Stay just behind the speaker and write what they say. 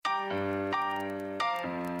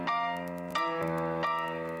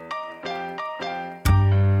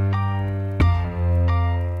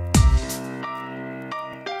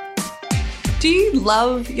Do you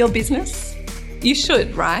love your business? You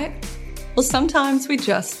should, right? Well, sometimes we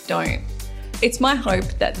just don't. It's my hope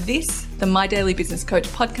that this, the My Daily Business Coach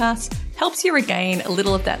podcast, helps you regain a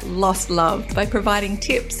little of that lost love by providing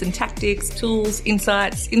tips and tactics, tools,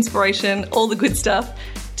 insights, inspiration, all the good stuff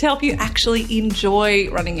to help you actually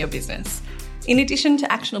enjoy running your business. In addition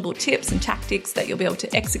to actionable tips and tactics that you'll be able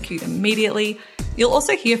to execute immediately, you'll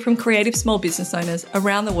also hear from creative small business owners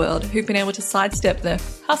around the world who've been able to sidestep the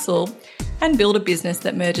hustle and build a business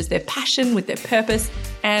that merges their passion with their purpose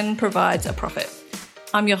and provides a profit.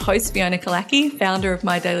 I'm your host, Fiona Kalaki, founder of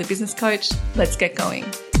My Daily Business Coach. Let's get going.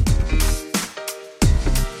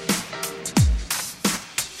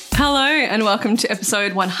 Hello and welcome to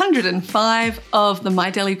episode 105 of the My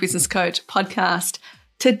Daily Business Coach podcast.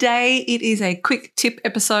 Today it is a quick tip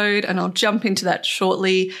episode and I'll jump into that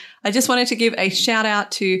shortly. I just wanted to give a shout out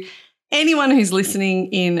to anyone who's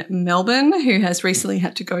listening in Melbourne who has recently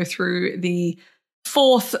had to go through the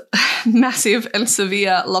fourth massive and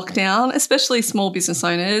severe lockdown, especially small business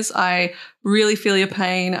owners. I really feel your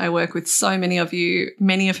pain. I work with so many of you,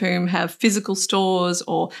 many of whom have physical stores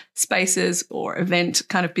or spaces or event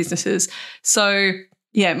kind of businesses. So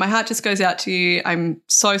yeah, my heart just goes out to you. I'm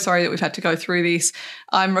so sorry that we've had to go through this.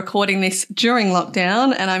 I'm recording this during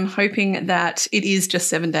lockdown and I'm hoping that it is just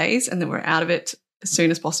 7 days and that we're out of it as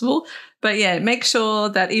soon as possible. But yeah, make sure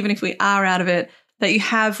that even if we are out of it, that you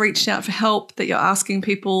have reached out for help, that you're asking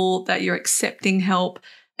people, that you're accepting help.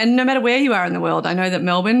 And no matter where you are in the world, I know that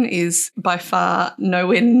Melbourne is by far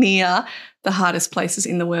nowhere near the hardest places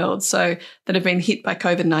in the world that have been hit by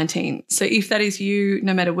COVID-19. So if that is you,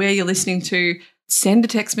 no matter where you're listening to, send a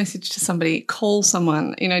text message to somebody, call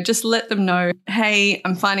someone, just let them know, hey,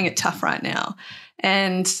 I'm finding it tough right now.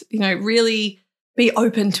 And, really be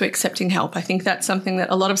open to accepting help. I think that's something that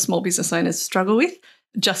a lot of small business owners struggle with.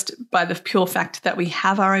 Just by the pure fact that we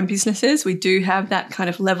have our own businesses, we do have that kind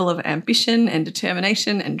of level of ambition and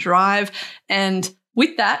determination and drive. And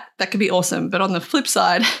with that can be awesome. But on the flip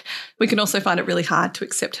side, we can also find it really hard to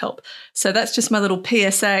accept help. So that's just my little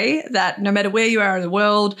PSA that no matter where you are in the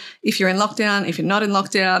world, if you're in lockdown, if you're not in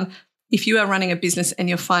lockdown, if you are running a business and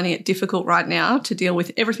you're finding it difficult right now to deal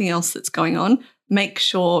with everything else that's going on, make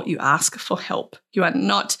sure you ask for help. You are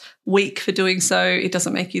not weak for doing so. It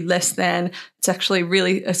doesn't make you less than. It's actually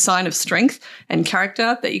really a sign of strength and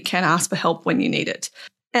character that you can ask for help when you need it.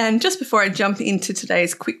 And just before I jump into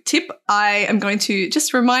today's quick tip, I am going to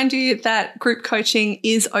just remind you that group coaching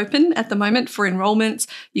is open at the moment for enrollments.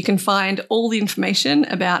 You can find all the information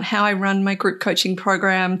about how I run my group coaching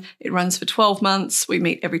program. It runs for 12 months. We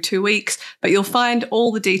meet every 2 weeks, but you'll find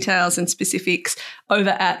all the details and specifics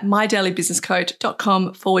over at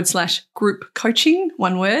mydailybusinesscoach.com/group coaching,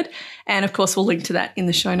 one word. And of course, we'll link to that in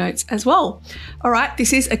the show notes as well. All right,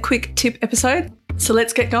 this is a quick tip episode. So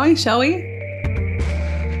let's get going, shall we?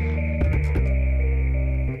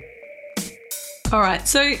 All right,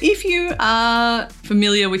 so if you are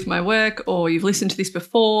familiar with my work or you've listened to this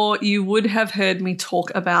before, you would have heard me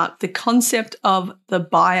talk about the concept of the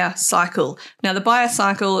buyer cycle. Now, the buyer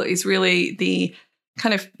cycle is really the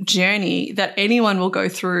kind of journey that anyone will go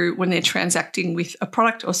through when they're transacting with a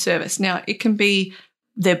product or service. Now, it can be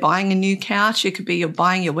they're buying a new couch. It could be you're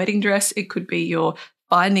buying your wedding dress. It could be you're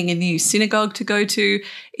finding a new synagogue to go to.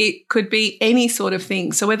 It could be any sort of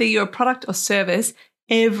thing. So whether you're a product or service,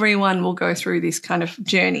 everyone will go through this kind of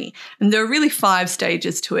journey. And there are really 5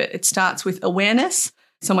 stages to it. It starts with awareness.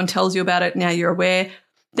 Someone tells you about it, now you're aware.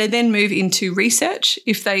 They then move into research.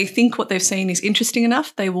 If they think what they've seen is interesting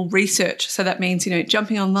enough, they will research. So that means,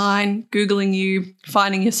 jumping online, Googling you,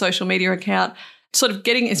 finding your social media account, sort of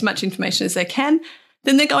getting as much information as they can.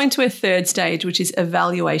 Then they're going to a 3rd stage, which is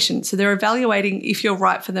evaluation. So they're evaluating if you're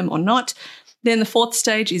right for them or not. Then the 4th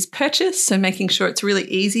stage is purchase. So making sure it's really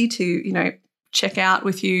easy to, check out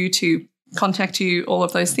with you, to contact you, all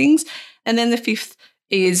of those things. And then the 5th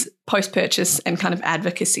is post-purchase and kind of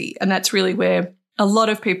advocacy. And that's really where a lot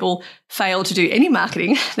of people fail to do any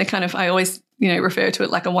marketing. I always, refer to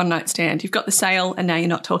it like a one-night stand. You've got the sale and now you're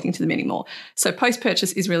not talking to them anymore. So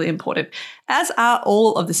post-purchase is really important, as are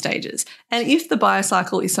all of the stages. And if the buyer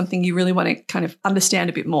cycle is something you really want to kind of understand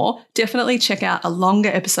a bit more, definitely check out a longer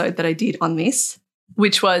episode that I did on this,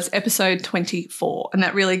 which was episode 24. And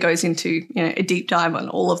that really goes into, a deep dive on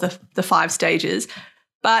all of the 5 stages.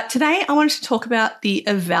 But today I wanted to talk about the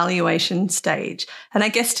evaluation stage. And I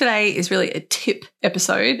guess today is really a tip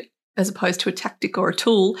episode as opposed to a tactic or a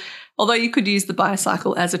tool, although you could use the buyer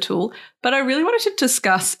cycle as a tool. But I really wanted to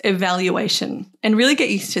discuss evaluation and really get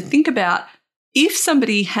you to think about If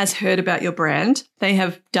somebody has heard about your brand, they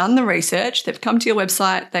have done the research, they've come to your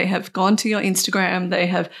website, they have gone to your Instagram, they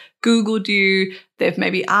have Googled you, they've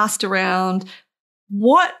maybe asked around,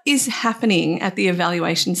 what is happening at the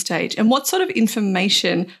evaluation stage and what sort of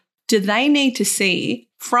information do they need to see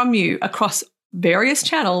from you across various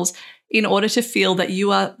channels in order to feel that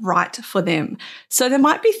you are right for them? So there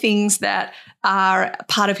might be things that are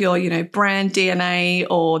part of your, brand DNA,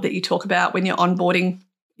 or that you talk about when you're onboarding,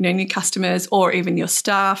 new customers or even your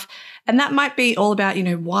staff. And that might be all about,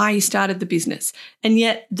 why you started the business. And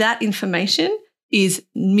yet that information is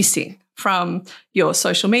missing from your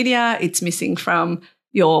social media. It's missing from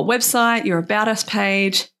your website, your About Us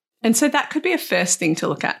page. And so that could be a first thing to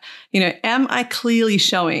look at. Am I clearly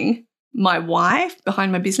showing my why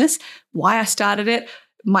behind my business, why I started it,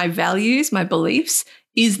 my values, my beliefs?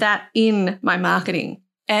 Is that in my marketing?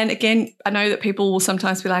 And again, I know that people will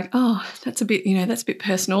sometimes be like, oh, that's a bit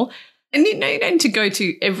personal. And you don't need to go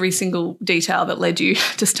to every single detail that led you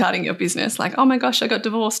to starting your business. Like, oh my gosh, I got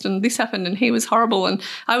divorced and this happened and he was horrible and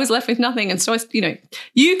I was left with nothing. And so,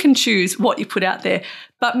 you can choose what you put out there,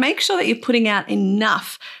 but make sure that you're putting out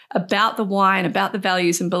enough about the why and about the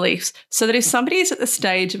values and beliefs so that if somebody is at the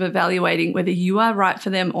stage of evaluating whether you are right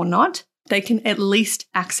for them or not, they can at least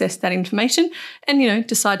access that information and,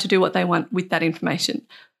 decide to do what they want with that information.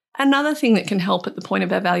 Another thing that can help at the point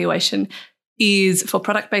of evaluation is for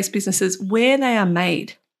product-based businesses where they are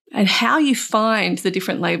made and how you find the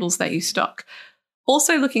different labels that you stock.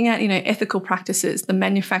 Also looking at, ethical practices, the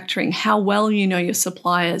manufacturing, how well you know your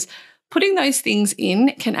suppliers. Putting those things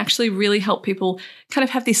in can actually really help people kind of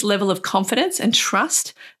have this level of confidence and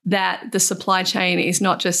trust that the supply chain is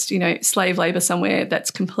not just, slave labor somewhere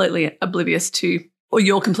that's completely oblivious to, or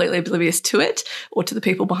you're completely oblivious to it, or to the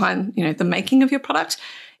people behind, the making of your product.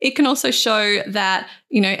 It can also show that,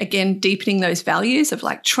 again, deepening those values of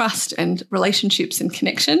like trust and relationships and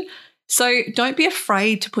connection. So don't be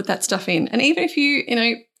afraid to put that stuff in. And even if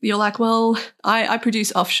you're like, well, I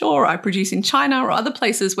produce offshore, I produce in China or other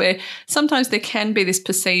places where sometimes there can be this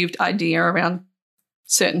perceived idea around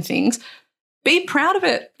certain things, be proud of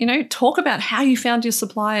it. Talk about how you found your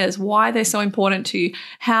suppliers, why they're so important to you,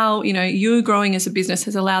 how, you growing as a business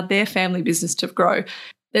has allowed their family business to grow.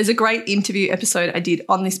 There's a great interview episode I did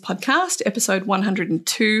on this podcast, episode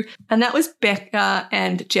 102, and that was Becca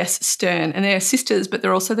and Jess Stern. And they're sisters, but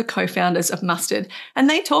they're also the co-founders of Mustard. And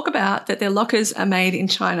they talk about that their lockers are made in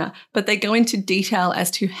China, but they go into detail as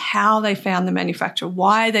to how they found the manufacturer,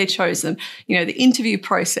 why they chose them, the interview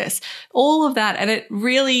process, all of that. And it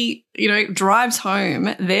really, drives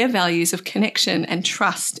home their values of connection and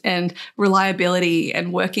trust and reliability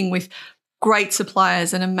and working with great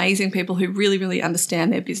suppliers and amazing people who really, really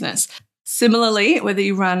understand their business. Similarly, whether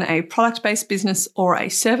you run a product-based business or a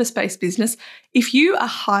service-based business, if you are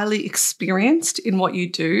highly experienced in what you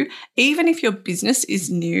do, even if your business is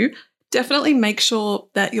new, definitely make sure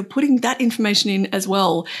that you're putting that information in as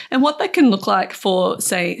well. And what that can look like for,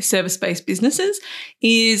 say, service-based businesses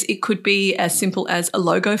is it could be as simple as a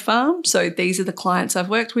logo farm. So these are the clients I've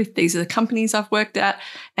worked with, these are the companies I've worked at,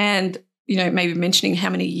 and maybe mentioning how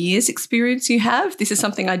many years experience you have. This is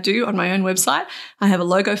something I do on my own website. I have a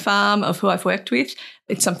logo farm of who I've worked with.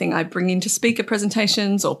 It's something I bring into speaker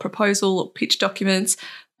presentations or proposal or pitch documents.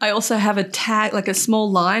 I also have a tag, like a small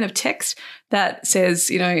line of text that says,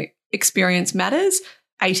 experience matters,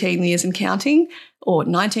 18 years and counting, or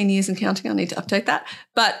 19 years and counting. I need to update that.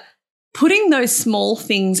 But putting those small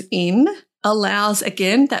things in allows,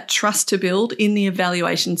 again, that trust to build in the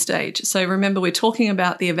evaluation stage. So remember, we're talking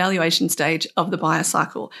about the evaluation stage of the buyer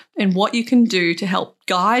cycle and what you can do to help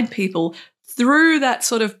guide people through that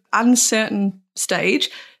sort of uncertain stage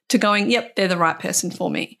to going, yep, they're the right person for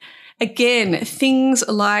me. Again, things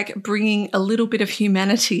like bringing a little bit of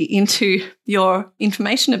humanity into your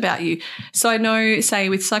information about you. So I know, say,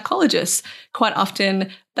 with psychologists, quite often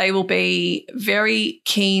they will be very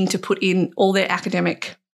keen to put in all their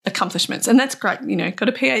academic accomplishments. And that's great. Got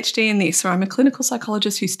a PhD in this, or I'm a clinical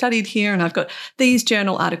psychologist who studied here and I've got these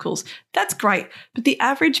journal articles. That's great. But the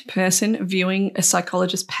average person viewing a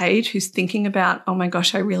psychologist page who's thinking about, oh my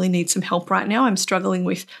gosh, I really need some help right now, I'm struggling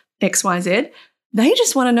with XYZ, they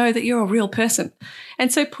just want to know that you're a real person.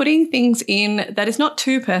 And so putting things in that is not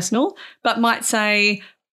too personal, but might say,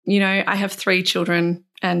 I have 3 children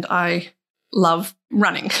and I love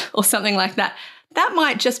running or something like that. That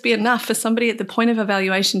might just be enough for somebody at the point of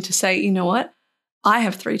evaluation to say, you know what, I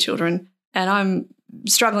have 3 children and I'm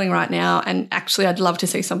struggling right now. And actually, I'd love to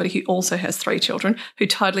see somebody who also has 3 children who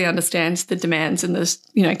totally understands the demands and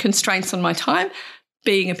the, constraints on my time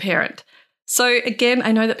being a parent. So again,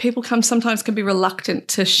 I know that people sometimes can be reluctant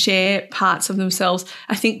to share parts of themselves,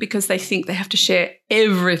 I think because they think they have to share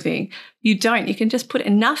everything. You don't. You can just put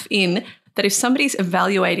enough in that if somebody's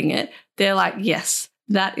evaluating it, they're like, yes,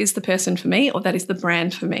 that is the person for me, or that is the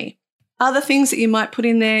brand for me. Other things that you might put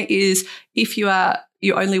in there is if you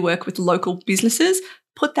only work with local businesses,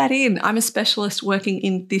 put that in. I'm a specialist working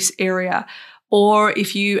in this area. Or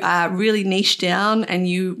if you are really niche down and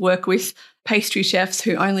you work with pastry chefs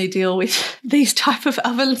who only deal with these type of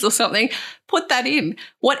ovens or something, put that in.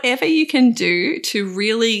 Whatever you can do to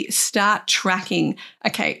really start tracking,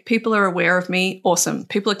 okay, people are aware of me, awesome.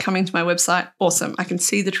 People are coming to my website, awesome. I can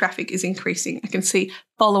see the traffic is increasing. I can see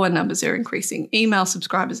follower numbers are increasing. Email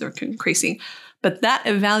subscribers are increasing. But that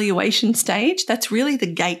evaluation stage, that's really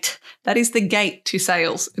the gate. That is the gate to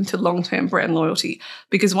sales and to long-term brand loyalty.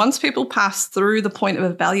 Because once people pass through the point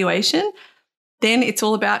of evaluation, then it's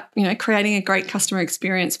all about, creating a great customer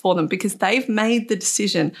experience for them because they've made the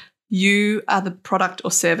decision, you are the product or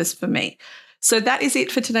service for me. So that is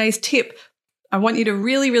it for today's tip. I want you to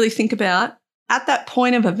really, really think about at that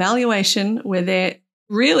point of evaluation where they're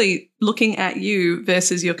really looking at you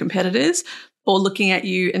versus your competitors, or looking at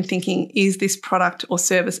you and thinking, is this product or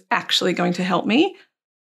service actually going to help me?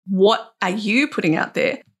 What are you putting out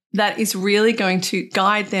there that is really going to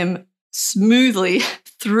guide them smoothly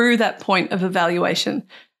through that point of evaluation?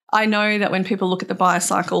 I know that when people look at the buyer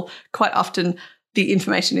cycle, quite often the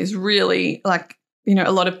information is really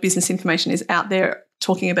a lot of business information is out there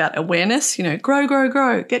talking about awareness,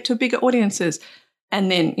 grow, get to bigger audiences. And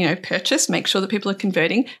then, purchase, make sure that people are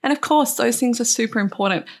converting. And of course, those things are super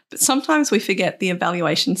important. But sometimes we forget the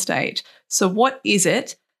evaluation stage. So what is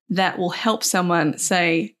it that will help someone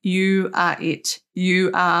say, you are it? You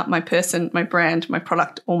are my person, my brand, my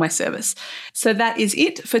product, or my service. So that is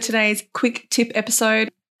it for today's quick tip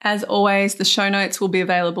episode. As always, the show notes will be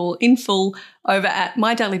available in full over at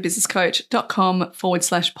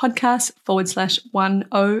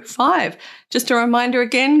mydailybusinesscoach.com/podcast/105. Just a reminder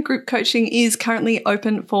again, group coaching is currently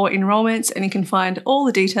open for enrollments, and you can find all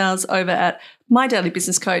the details over at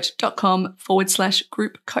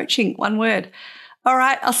mydailybusinesscoach.com/group coaching. One word. All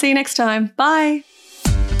right, I'll see you next time. Bye.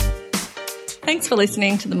 Thanks for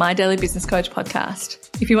listening to the My Daily Business Coach podcast.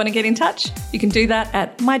 If you want to get in touch, you can do that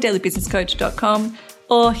at mydailybusinesscoach.com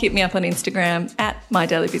or hit me up on Instagram at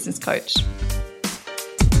mydailybusinesscoach.